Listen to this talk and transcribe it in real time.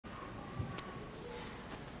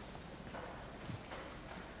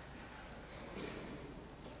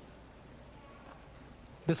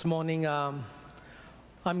This morning, I'm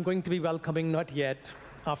going to be welcoming, not yet,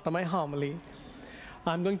 after my homily,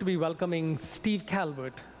 I'm going to be welcoming Steve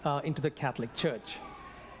Calvert into the Catholic Church.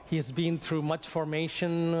 He has been through much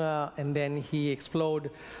formation, and then he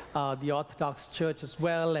explored the Orthodox Church as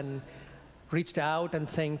well, and reached out and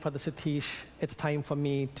saying, Father Satish, it's time for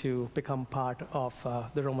me to become part of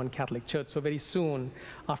the Roman Catholic Church. So very soon,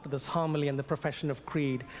 after this homily and the profession of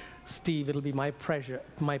creed, Steve, it'll be my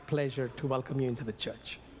pleasure to welcome you into the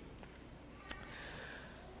church.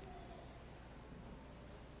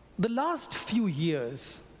 The last few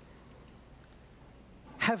years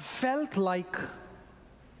have felt like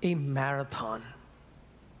a marathon.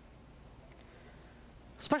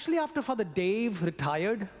 Especially after Father Dave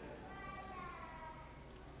retired,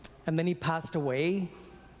 and then he passed away,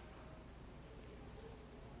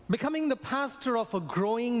 becoming the pastor of a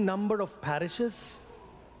growing number of parishes.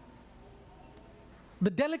 The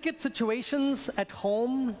delicate situations at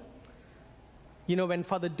home, when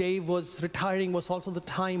Father Dave was retiring was also the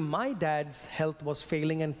time my dad's health was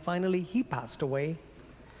failing, and finally he passed away.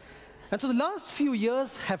 And so the last few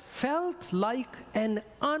years have felt like an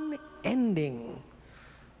unending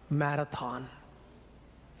marathon.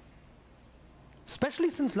 Especially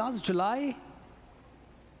since last July,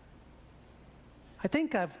 I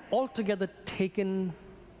think I've altogether taken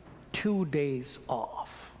 2 days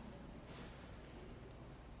off.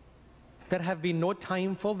 There have been no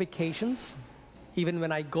time for vacations. Even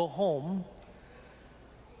when I go home,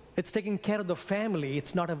 it's taking care of the family.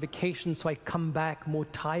 It's not a vacation, so I come back more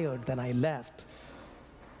tired than I left.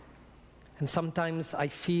 And sometimes I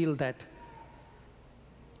feel that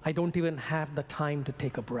I don't even have the time to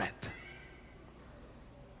take a breath.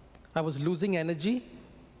 I was losing energy.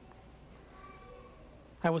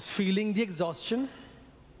 I was feeling the exhaustion.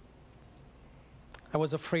 I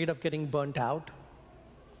was afraid of getting burnt out.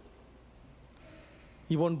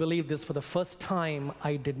 You won't believe this, for the first time,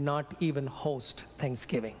 I did not even host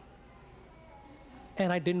Thanksgiving.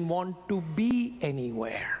 And I didn't want to be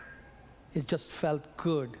anywhere. It just felt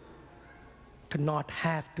good to not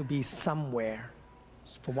have to be somewhere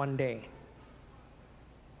for one day.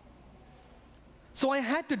 So I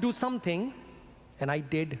had to do something, and I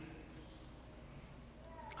did.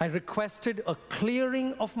 I requested a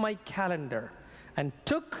clearing of my calendar and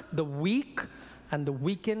took the week and the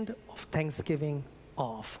weekend of Thanksgiving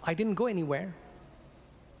off. I didn't go anywhere,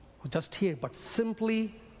 just here, but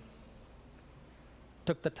simply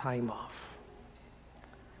took the time off.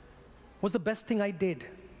 It was the best thing I did.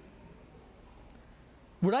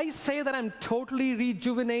 Would I say that I'm totally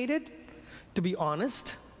rejuvenated? To be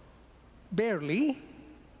honest, barely.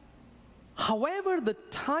 However, the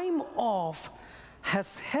time off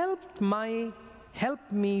has helped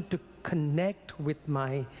me to connect with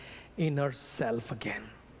my inner self again.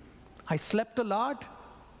 I slept a lot.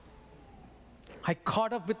 I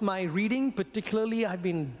caught up with my reading. Particularly, I've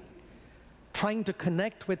been trying to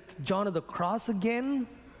connect with John of the Cross again.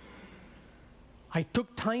 I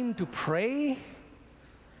took time to pray.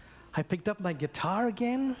 I picked up my guitar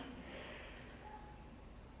again.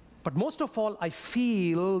 But most of all, I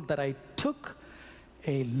feel that I took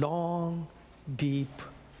a long, deep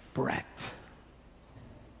breath.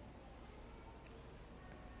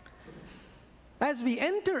 As we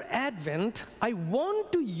enter Advent, I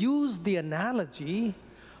want to use the analogy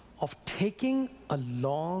of taking a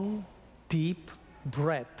long, deep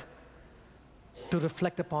breath to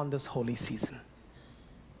reflect upon this holy season.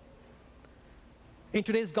 In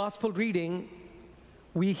today's gospel reading,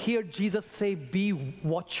 we hear Jesus say, be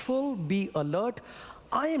watchful, be alert.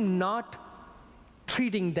 I am not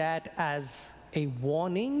treating that as a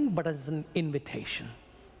warning, but as an invitation.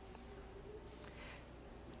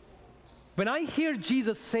 When I hear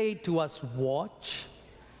Jesus say to us, watch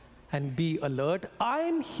and be alert,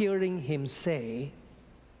 I'm hearing him say,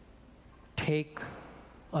 take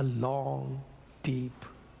a long, deep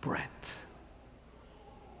breath.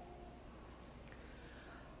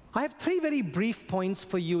 I have 3 very brief points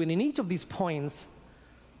for you, and in each of these points,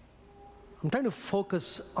 I'm trying to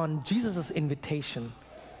focus on Jesus' invitation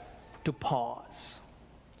to pause.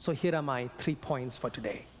 So here are my 3 points for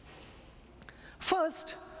today.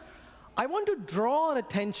 First, I want to draw our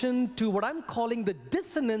attention to what I'm calling the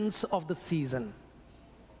dissonance of the season.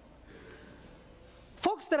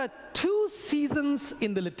 Folks, there are 2 seasons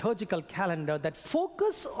in the liturgical calendar that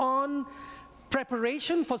focus on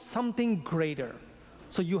preparation for something greater.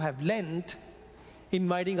 So you have Lent,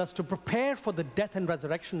 inviting us to prepare for the death and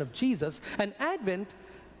resurrection of Jesus, and Advent,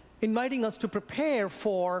 inviting us to prepare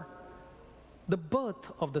for the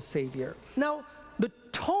birth of the Savior. Now,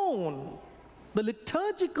 the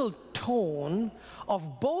liturgical tone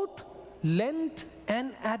of both Lent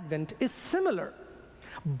and Advent is similar.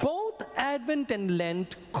 Both Advent and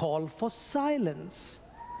Lent call for silence,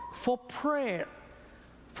 for prayer,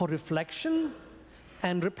 for reflection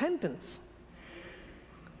and repentance.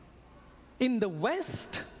 In the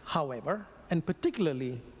West, however, and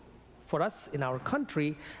particularly for us in our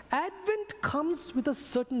country, Advent comes with a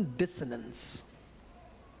certain dissonance.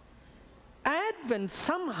 Advent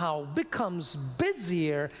somehow becomes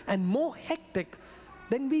busier and more hectic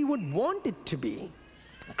than we would want it to be.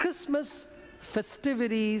 Christmas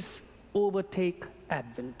festivities overtake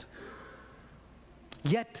Advent.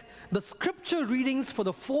 Yet, the scripture readings for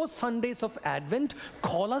the 4 Sundays of Advent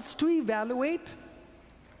call us to evaluate,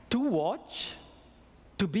 to watch,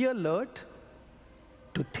 to be alert,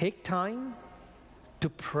 to take time, to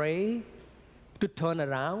pray, to turn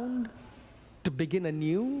around, to begin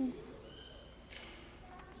anew.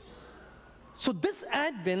 So this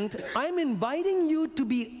Advent, I'm inviting you to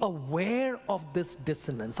be aware of this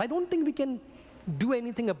dissonance. I don't think we can do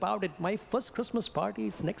anything about it. My first Christmas party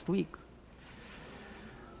is next week.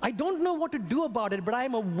 I don't know what to do about it, but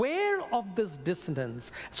I'm aware of this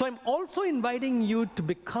dissonance. So I'm also inviting you to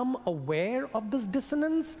become aware of this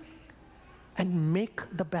dissonance and make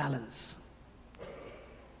the balance.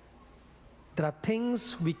 There are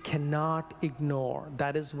things we cannot ignore.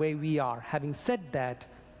 That is where we are. Having said that,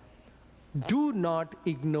 do not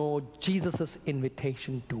ignore Jesus'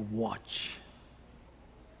 invitation to watch.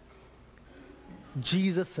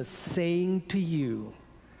 Jesus is saying to you,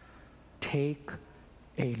 take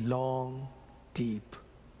a long, deep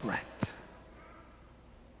breath.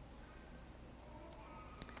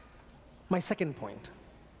 My second point,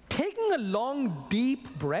 taking a long,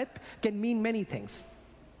 deep breath can mean many things.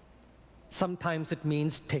 Sometimes it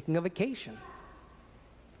means taking a vacation.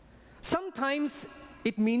 Sometimes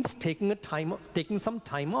it means taking some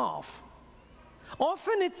time off.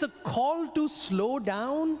 Often it's a call to slow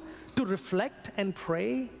down, to reflect and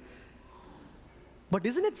pray. But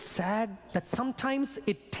isn't it sad that sometimes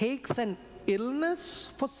it takes an illness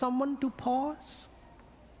for someone to pause?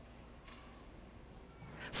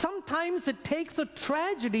 Sometimes it takes a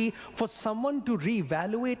tragedy for someone to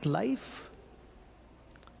reevaluate life.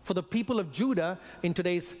 For the people of Judah, in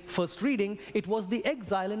today's first reading, it was the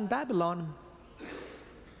exile in Babylon.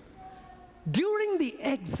 During the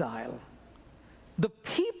exile, the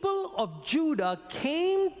people of Judah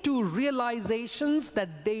came to realizations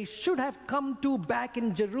that they should have come to back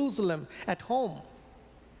in Jerusalem at home.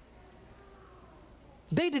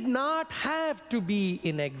 They did not have to be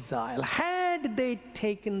in exile. Had they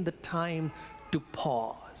taken the time to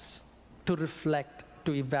pause, to reflect,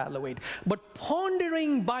 to evaluate. But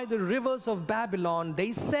pondering by the rivers of Babylon,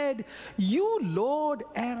 they said, "You, Lord,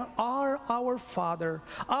 are our Father,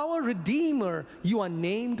 our Redeemer. You are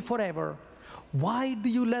named forever. Why do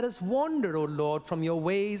you let us wander, O Lord, from your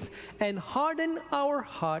ways and harden our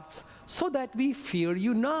hearts so that we fear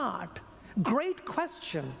you not?" Great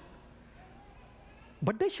question.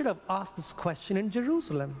 But they should have asked this question in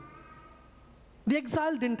Jerusalem. The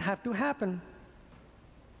exile didn't have to happen.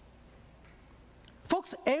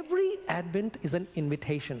 Folks, every Advent is an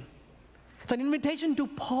invitation. It's an invitation to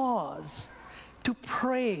pause, to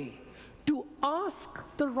pray, to ask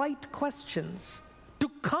the right questions, to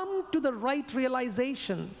come to the right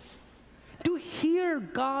realizations, to hear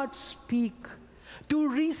God speak, to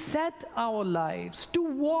reset our lives, to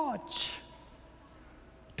watch,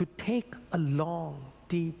 to take a long,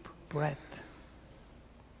 deep breath.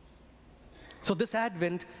 So this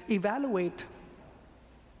Advent, evaluate,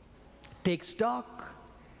 take stock,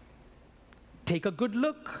 take a good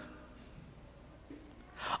look.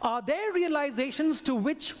 Are there realizations to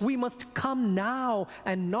which we must come now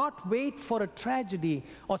and not wait for a tragedy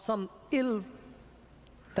or some ill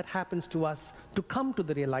that happens to us to come to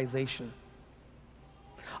the realization?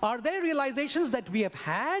 Are there realizations that we have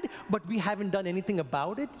had but we haven't done anything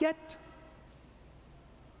about it yet?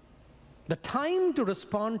 The time to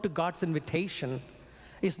respond to God's invitation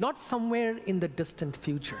is not somewhere in the distant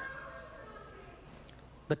future.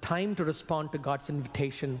 The time to respond to God's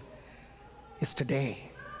invitation is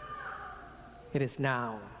today. It is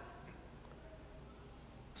now.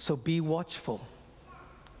 So be watchful.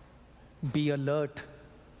 Be alert.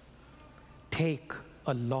 Take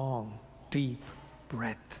a long, deep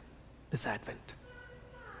breath this Advent.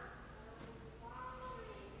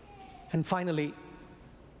 And finally,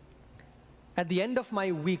 at the end of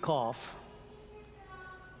my week off,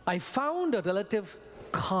 I found a relative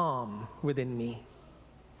calm within me.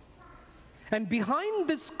 And behind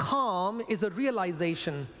this calm is a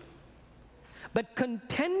realization that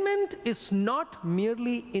contentment is not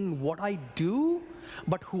merely in what I do,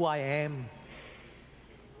 but who I am.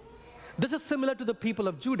 This is similar to the people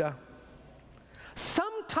of Judah.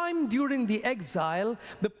 Sometime during the exile,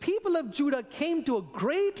 the people of Judah came to a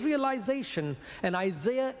great realization, and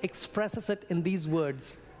Isaiah expresses it in these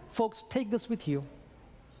words. Folks, take this with you.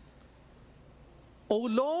 O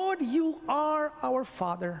Lord, you are our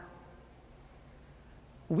Father.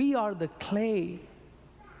 We are the clay.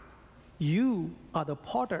 You are the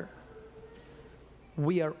potter.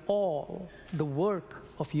 We are all the work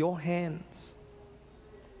of your hands.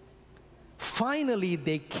 Finally,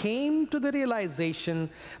 they came to the realization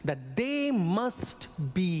that they must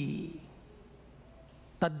be,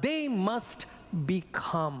 that they must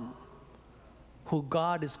become who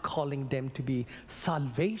God is calling them to be.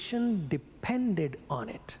 Salvation depended on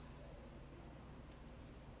it.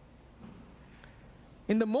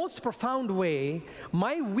 In the most profound way,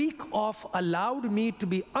 my week off allowed me to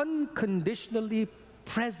be unconditionally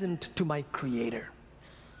present to my Creator.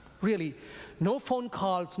 Really, no phone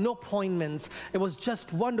calls, no appointments. It was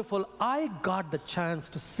just wonderful. I got the chance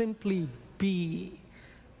to simply be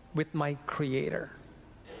with my Creator.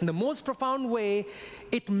 In the most profound way,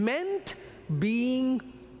 it meant being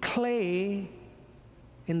clay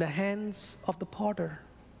in the hands of the potter.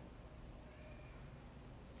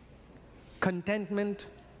 Contentment,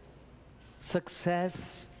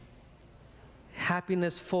 success,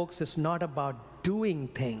 happiness, folks, is not about doing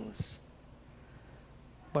things,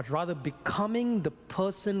 but rather becoming the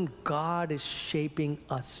person God is shaping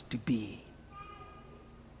us to be.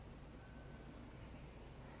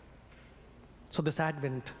 So this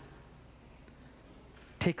Advent,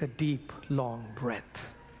 take a deep, long breath.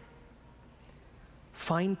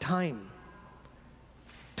 Find time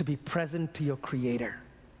to be present to your Creator,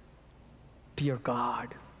 to your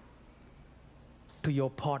God, to your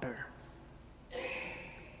potter.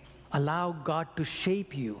 Allow God to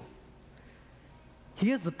shape you.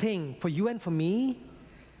 Here's the thing, for you and for me,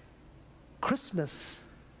 Christmas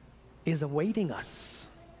is awaiting us.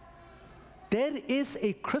 There is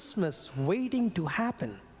a Christmas waiting to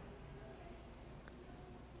happen.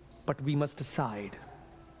 But we must decide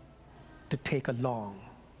to take a long,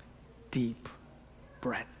 deep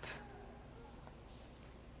breath.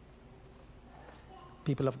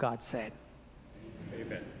 People of God said,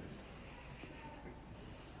 Amen.